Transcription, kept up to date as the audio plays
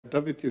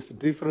affidavit is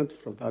different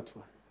from that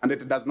one. And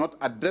it does not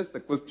address the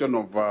question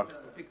of...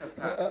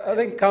 I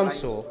think,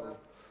 Council,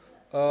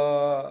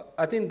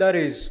 I think that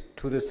is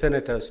to the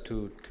senators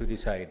to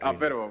decide. Really.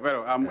 Very well, very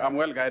well. I'm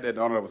well guided,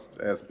 Honorable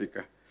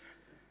Speaker.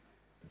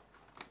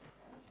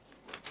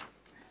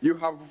 You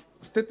have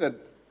stated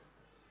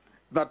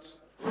that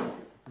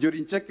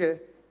during Cheke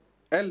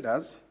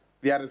elders,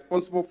 they are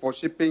responsible for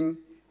shaping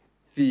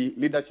the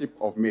leadership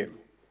of Meru.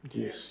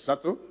 Yes. Is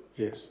that so?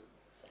 Yes.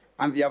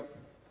 And they have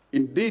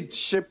indeed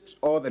shaped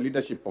all the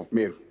leadership of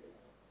Meru.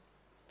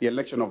 The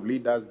election of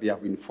leaders, they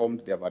have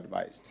informed, they have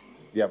advised.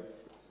 They have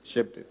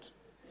shaped it.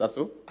 Is that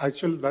so?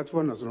 Actually, that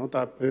one has not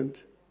happened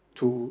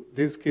to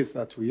this case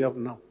that we have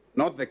now.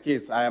 Not the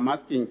case. I am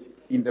asking,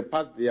 in the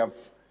past, they have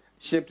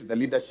shaped the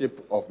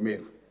leadership of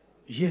Meru.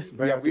 Yes,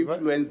 they have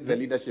influenced the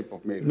leadership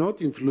of Meru.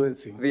 Not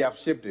influencing. They have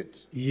shaped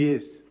it.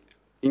 Yes.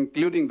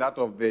 Including that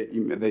of the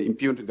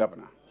impugned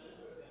governor.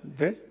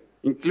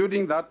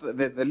 Including that,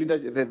 the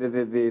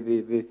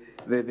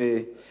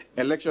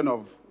election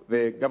of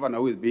the governor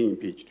who is being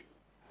impeached.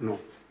 No.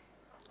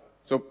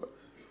 So,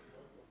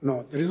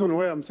 no. The reason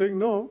why I'm saying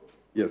no,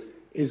 yes,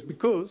 is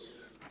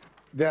because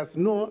there's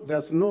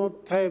no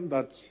time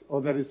that,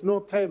 or there is no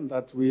time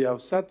that we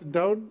have sat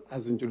down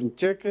as in during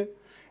Cheke,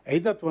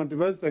 either to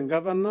advise the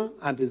governor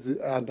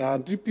and our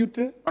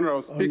deputy.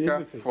 Honorable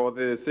Speaker, for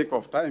the sake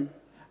of time,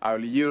 I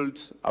will yield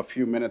a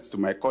few minutes to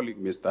my colleague,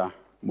 Mr.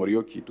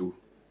 Morioki, to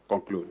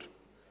conclude.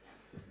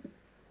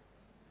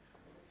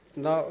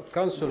 Now,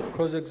 Council,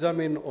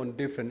 cross-examine on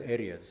different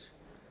areas.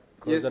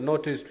 Because Yes. I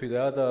noticed with the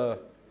other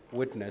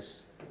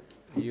witness,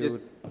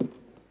 Yes,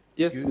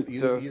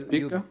 Mr.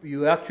 Speaker.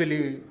 You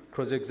actually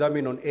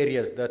cross-examine on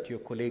areas that your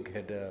colleague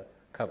had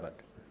covered.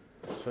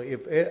 So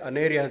if an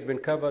area has been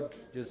covered,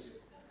 just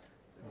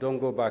don't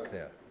go back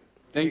there.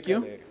 Thank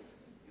you.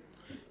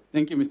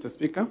 Thank you, Mr.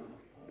 Speaker.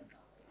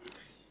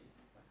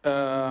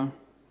 Honour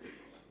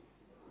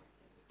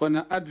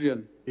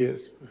Adrian.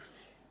 Yes.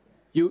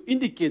 You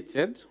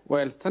indicated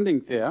while standing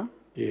there.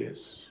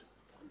 Yes.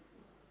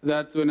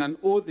 That when an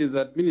oath is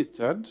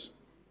administered,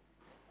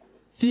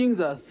 things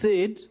are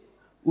said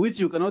which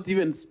you cannot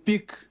even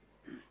speak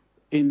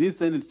in this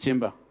Senate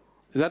chamber.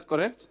 Is that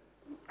correct?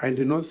 I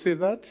did not say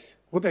that.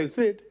 What I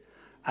said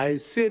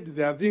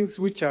there are things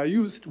which are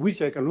used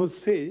which I cannot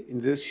say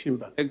in this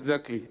chamber.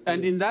 Exactly. Yes.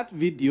 And in that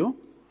video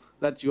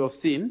that you have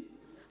seen,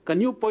 can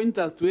you point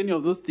us to any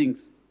of those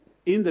things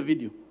in the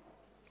video?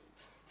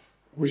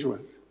 Which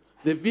ones?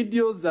 The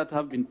videos that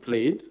have been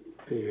played.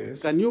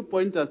 Yes. Can you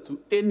point us to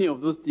any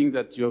of those things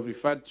that you have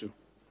referred to?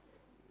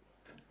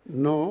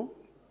 No.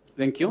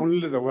 Thank you.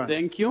 Only the ones.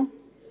 Thank you.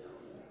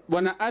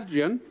 Bwana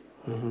Adrian,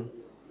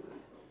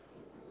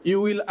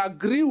 you will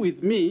agree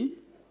with me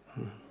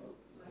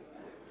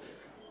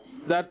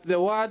that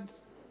the word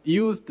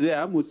used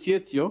there,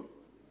 musietio,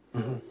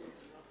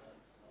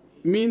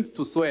 means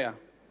to swear,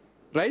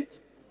 right?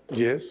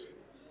 Yes.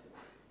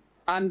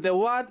 And the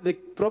word, the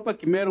proper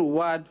Kimeru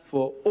word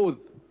for oath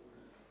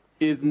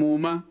is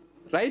muma,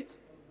 right?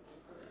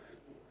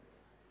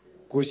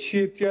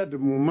 Kushitia and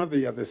Muma,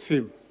 they are the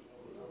same.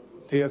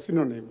 They are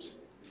synonyms.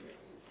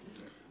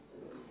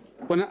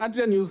 When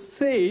Adrian, you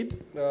said...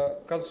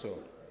 Council,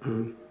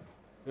 you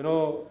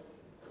know,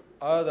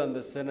 other than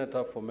the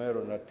senator for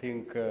Meru, and I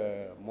think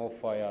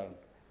Mofaya,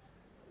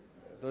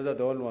 those are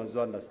the only ones who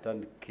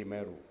understand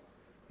Kimeru.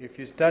 If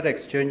you start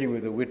exchanging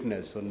with the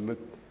witness on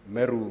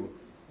Meru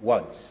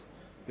words,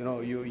 you know,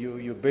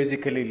 you're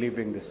basically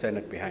leaving the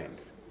Senate behind.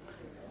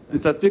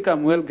 Mr. Speaker,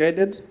 I'm well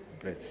guided.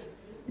 Please.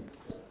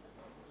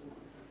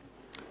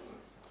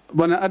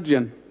 Bwana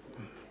Adrian,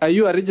 are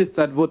you a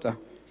registered voter?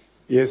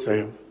 Yes, I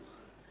am.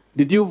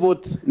 Did you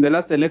vote in the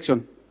last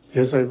election?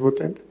 Yes, I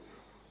voted.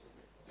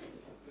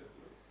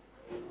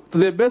 To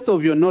the best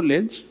of your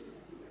knowledge,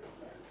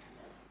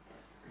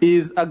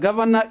 is a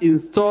governor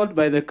installed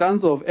by the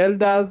Council of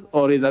Elders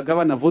or is a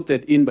governor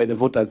voted in by the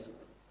voters?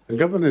 The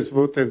governor is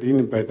voted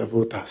in by the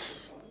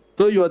voters.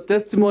 So your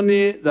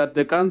testimony that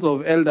the Council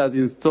of Elders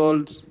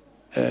installed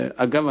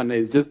a governor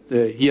is just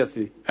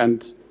hearsay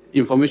and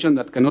information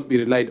that cannot be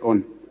relied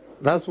on.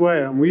 That's why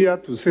I'm here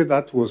to say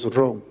that was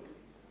wrong.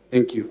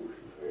 Thank you.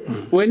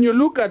 When you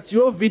look at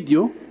your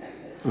video,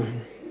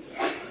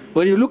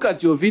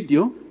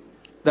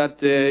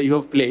 that you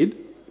have played,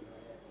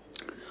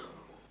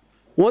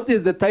 what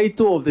is the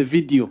title of the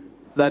video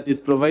that is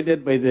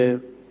provided by the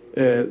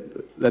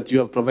that you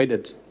have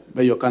provided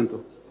by your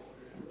council?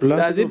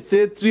 Does it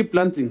say tree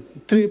planting?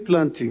 Tree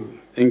planting.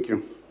 Thank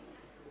you.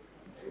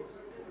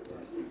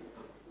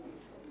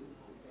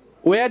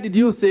 Where did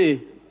you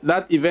say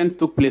that event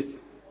took place?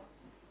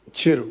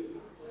 Chiru.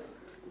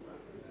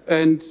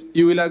 And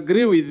you will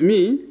agree with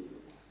me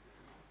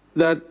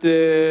that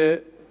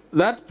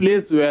that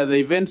place where the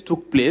event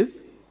took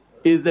place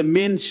is the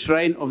main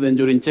shrine of the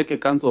Njorincheke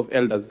Council of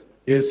Elders.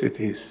 Yes, it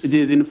is. It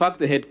is, in fact,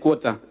 the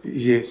headquarters.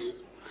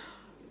 Yes.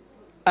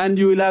 And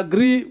you will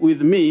agree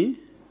with me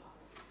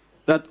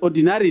that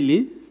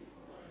ordinarily,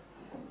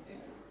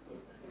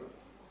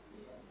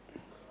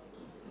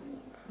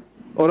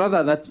 or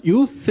rather that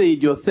you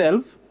said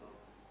yourself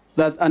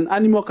that an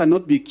animal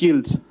cannot be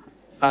killed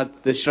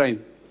at the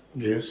shrine.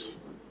 Yes.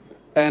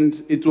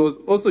 And it was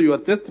also your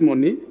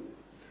testimony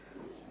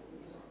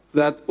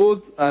that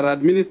oaths are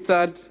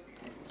administered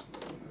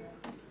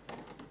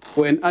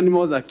when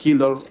animals are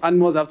killed, or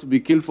animals have to be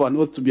killed for an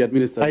oath to be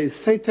administered. I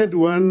cited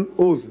one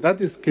oath,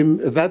 that is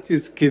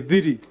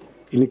Kediri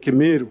in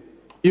Mmeru.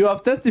 You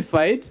have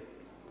testified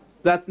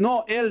that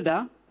no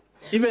elder,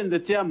 even the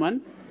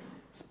chairman,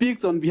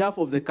 speaks on behalf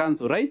of the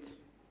council, right?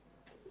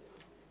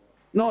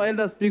 No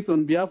elder speaks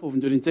on behalf of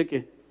Durin.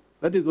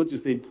 That is what you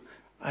said.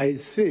 I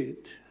said,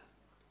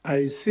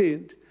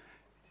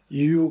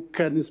 you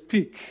can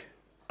speak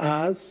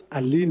as a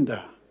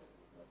leader.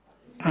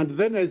 And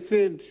then I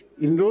said,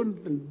 in those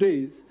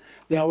days,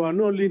 there were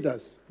no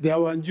leaders. There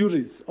were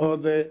juries or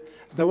the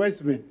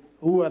wise men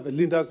who are the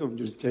leaders of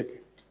Durin.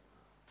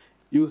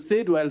 You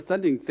said while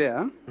standing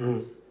there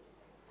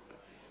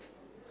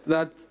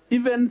that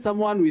even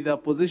someone with a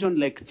position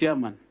like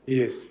chairman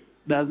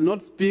does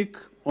not speak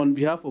on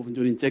behalf of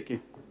Durin.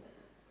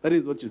 That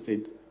is what you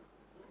said.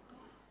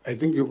 I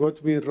think you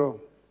got me wrong.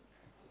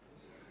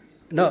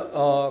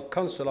 No,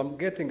 Council, I'm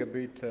getting a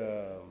bit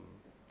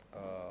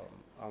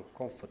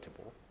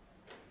uncomfortable.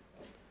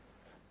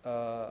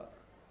 I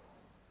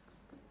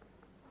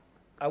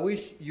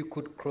wish you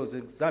could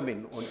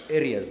cross-examine on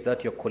areas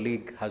that your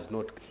colleague has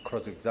not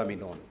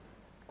cross-examined on,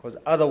 because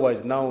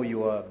otherwise now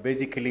you are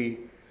basically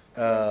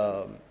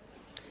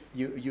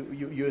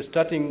you're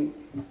starting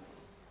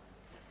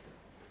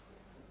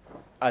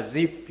as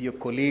if your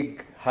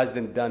colleague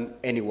hasn't done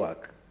any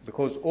work,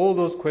 because all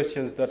those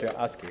questions that you're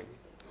asking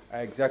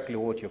are exactly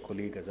what your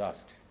colleague has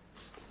asked,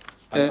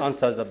 and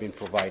answers have been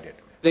provided.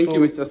 Thank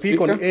you, Mr. Speak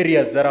Speaker. on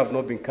areas that have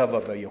not been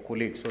covered by your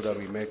colleague so that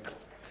we make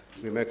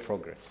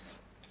progress.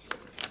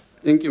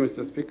 Thank you,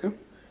 Mr. Speaker.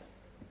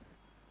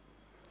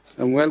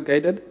 I'm well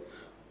guided.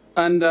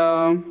 And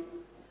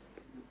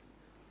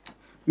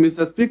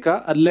Mr.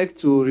 Speaker, I'd like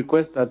to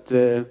request that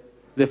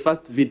the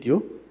first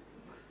video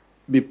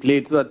be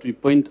played so that we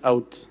point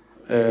out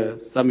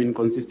some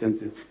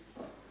inconsistencies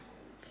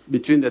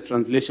between the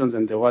translations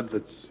and the words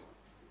that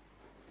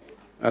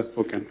are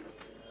spoken.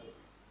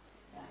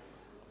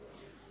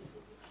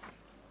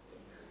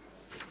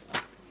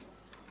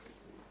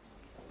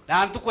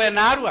 Na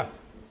ntukwena arua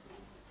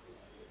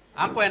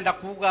ankwenda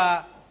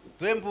kuga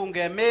twi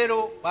mbunge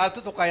Meru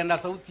batu tukaenda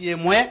sauti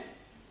imwe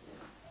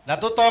na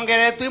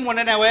tutongere twi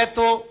munene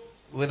wetu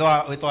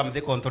witwa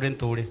mthiko nturi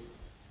nturi.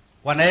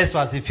 Bwana Yesu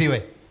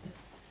asifiwe.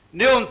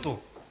 Ni untu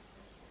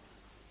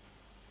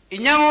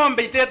inya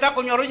ng'ombe iteta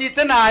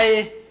kunyorujite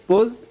naye.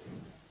 Pause.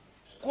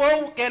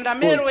 Kwa kenda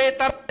Meru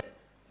eta.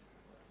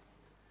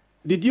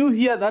 Did you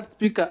hear that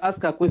speaker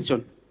ask a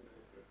question?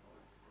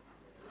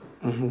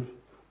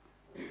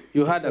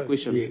 You had a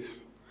question?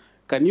 Yes.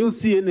 Can you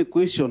see any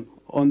question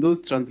on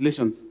those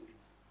translations?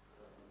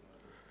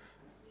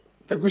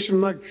 The question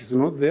mark is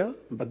not there,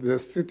 but the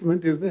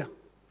statement is there.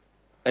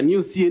 Can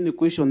you see any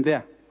question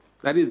there?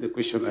 That is the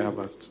question I have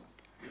asked.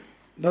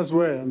 That's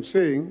why I'm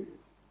saying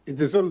it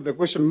is only the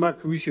question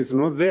mark which is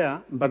not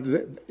there, but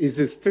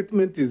the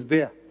statement is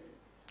there.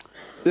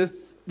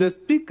 The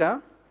speaker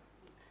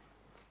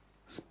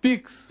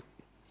speaks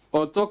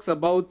or talks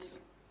about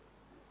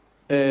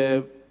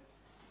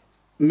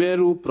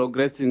Meru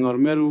progressing or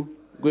Meru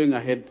going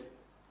ahead. Is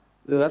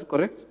that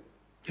correct?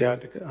 Yeah,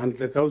 and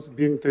the cows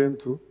being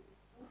turned to.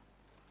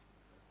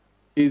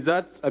 Is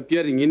that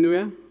appearing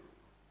anywhere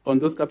on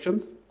those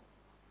captions?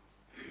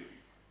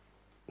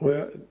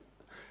 Well,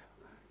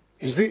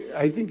 you see,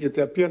 I think it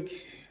appeared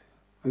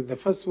on the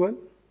first one,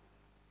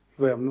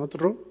 if I am not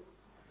wrong.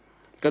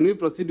 Can we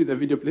proceed with the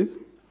video, please?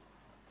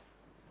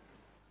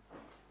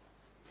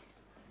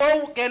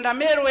 Kenda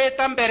Meru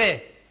eta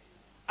mbere.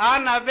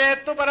 Ana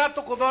vetu bara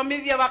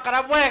tukuthomithia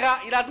bakara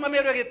bwega irazima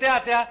Meru egite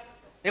atia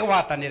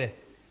igwatanire.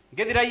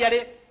 Ngithira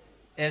yari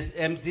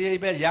MCA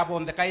be yabo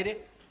ndekaire.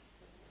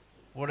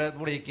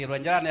 Bure kirwa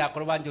njara ya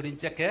kuruba Durin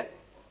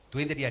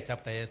tuindiria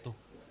chapter yetu.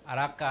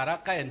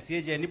 Haraka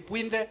MCA je ni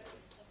puinde.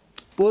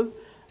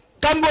 Pause.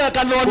 Kambo ya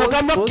kalono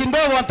kambo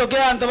kindogo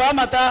antokea ndo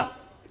bamata.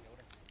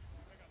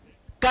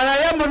 Kana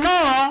ya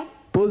muno.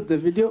 Pause the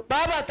video.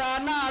 Baba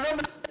tana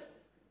alo.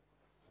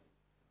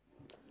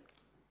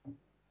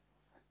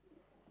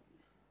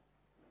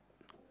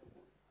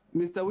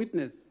 Mr.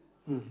 Witness,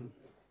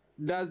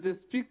 does the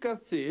speaker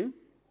say,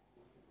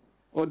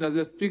 or does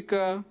the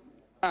speaker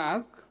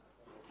ask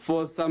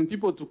for some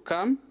people to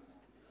come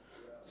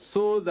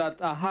so that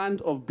a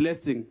hand of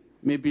blessing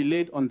may be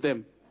laid on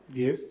them?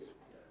 Yes.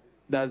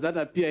 Does that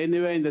appear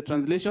anywhere in the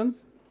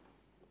translations?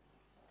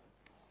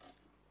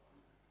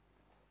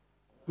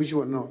 Which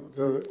one now?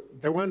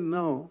 The one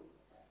now.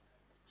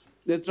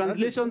 The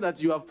translations that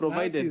you have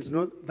provided.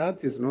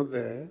 That is not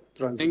the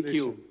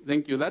translation.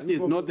 Thank you. That is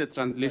not the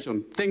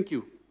translation. Thank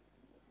you.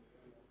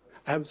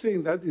 I'm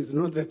saying that is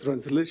not the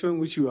translation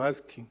which you're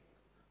asking.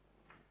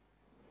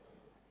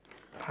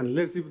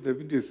 Unless if the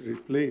video is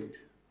replayed.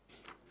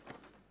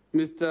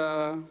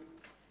 Mr.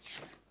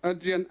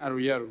 Adrian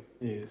Aruyaro.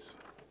 Yes.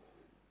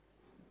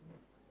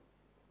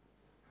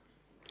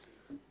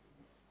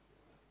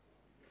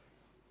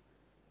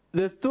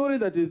 The story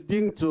that is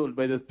being told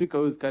by the speaker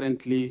who is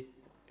currently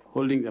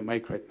holding the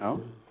mic right now,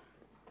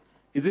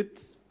 is it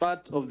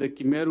part of the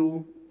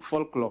Meru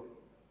folklore?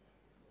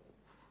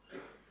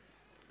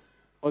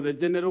 Or the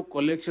general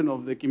collection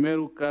of the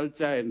Meru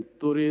culture and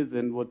stories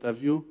and what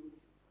have you?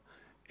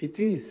 It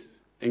is.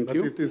 Thank but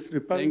you. It is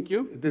referring, Thank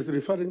you. It is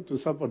referring to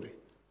somebody.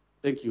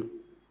 Thank you.